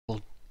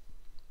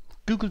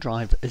Google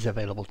Drive is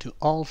available to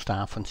all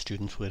staff and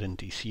students within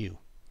DCU.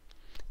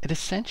 It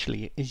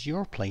essentially is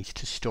your place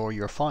to store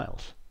your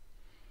files.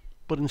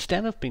 But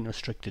instead of being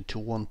restricted to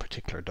one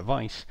particular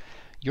device,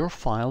 your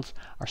files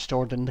are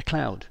stored in the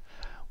cloud,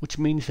 which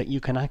means that you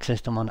can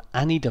access them on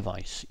any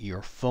device,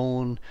 your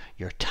phone,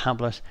 your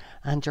tablet,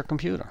 and your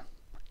computer.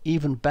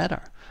 Even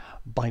better,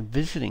 by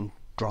visiting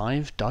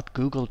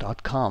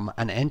drive.google.com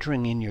and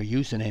entering in your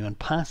username and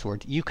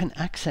password, you can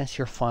access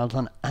your files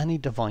on any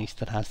device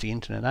that has the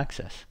internet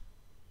access.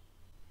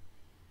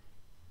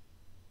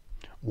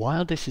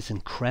 While this is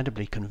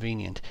incredibly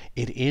convenient,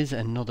 it is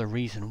another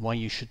reason why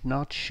you should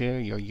not share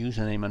your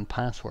username and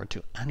password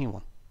to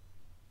anyone.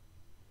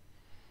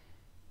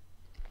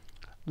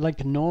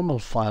 Like normal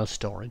file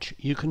storage,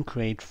 you can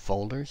create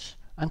folders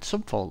and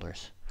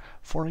subfolders.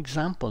 For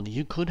example,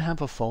 you could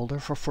have a folder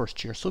for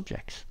first-year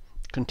subjects,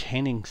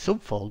 containing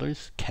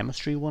subfolders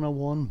Chemistry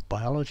 101,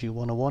 Biology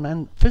 101,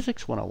 and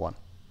Physics 101.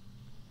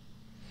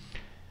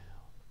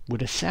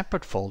 With a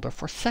separate folder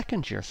for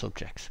second-year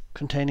subjects,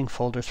 containing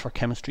folders for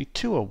Chemistry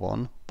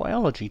 201,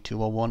 Biology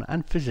 201,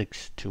 and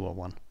Physics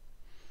 201.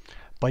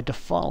 By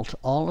default,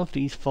 all of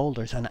these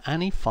folders and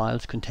any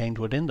files contained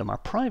within them are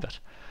private,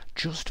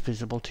 just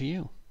visible to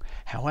you.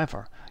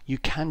 However, you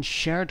can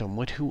share them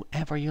with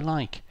whoever you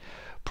like,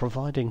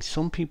 providing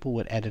some people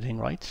with editing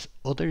rights,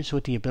 others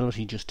with the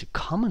ability just to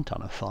comment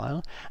on a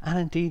file, and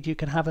indeed you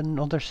can have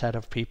another set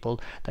of people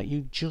that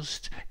you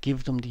just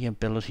give them the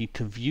ability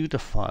to view the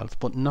files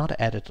but not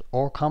edit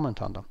or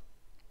comment on them.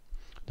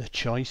 The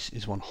choice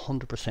is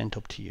 100%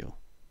 up to you.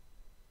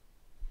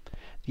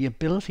 The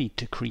ability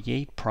to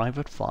create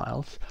private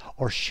files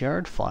or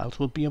shared files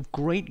will be of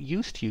great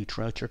use to you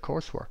throughout your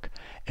coursework,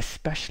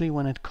 especially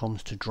when it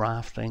comes to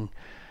drafting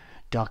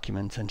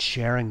documents and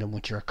sharing them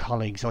with your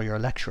colleagues or your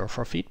lecturer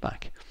for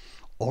feedback,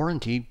 or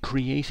indeed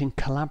creating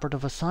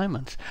collaborative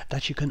assignments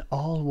that you can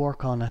all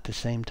work on at the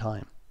same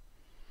time.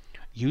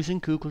 Using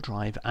Google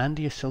Drive and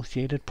the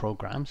associated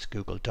programs,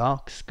 Google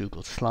Docs,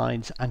 Google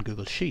Slides, and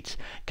Google Sheets,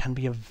 can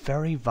be a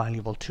very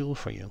valuable tool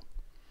for you.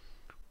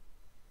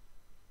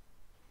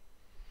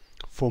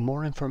 For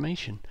more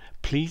information,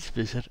 please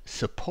visit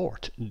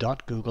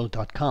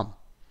support.google.com.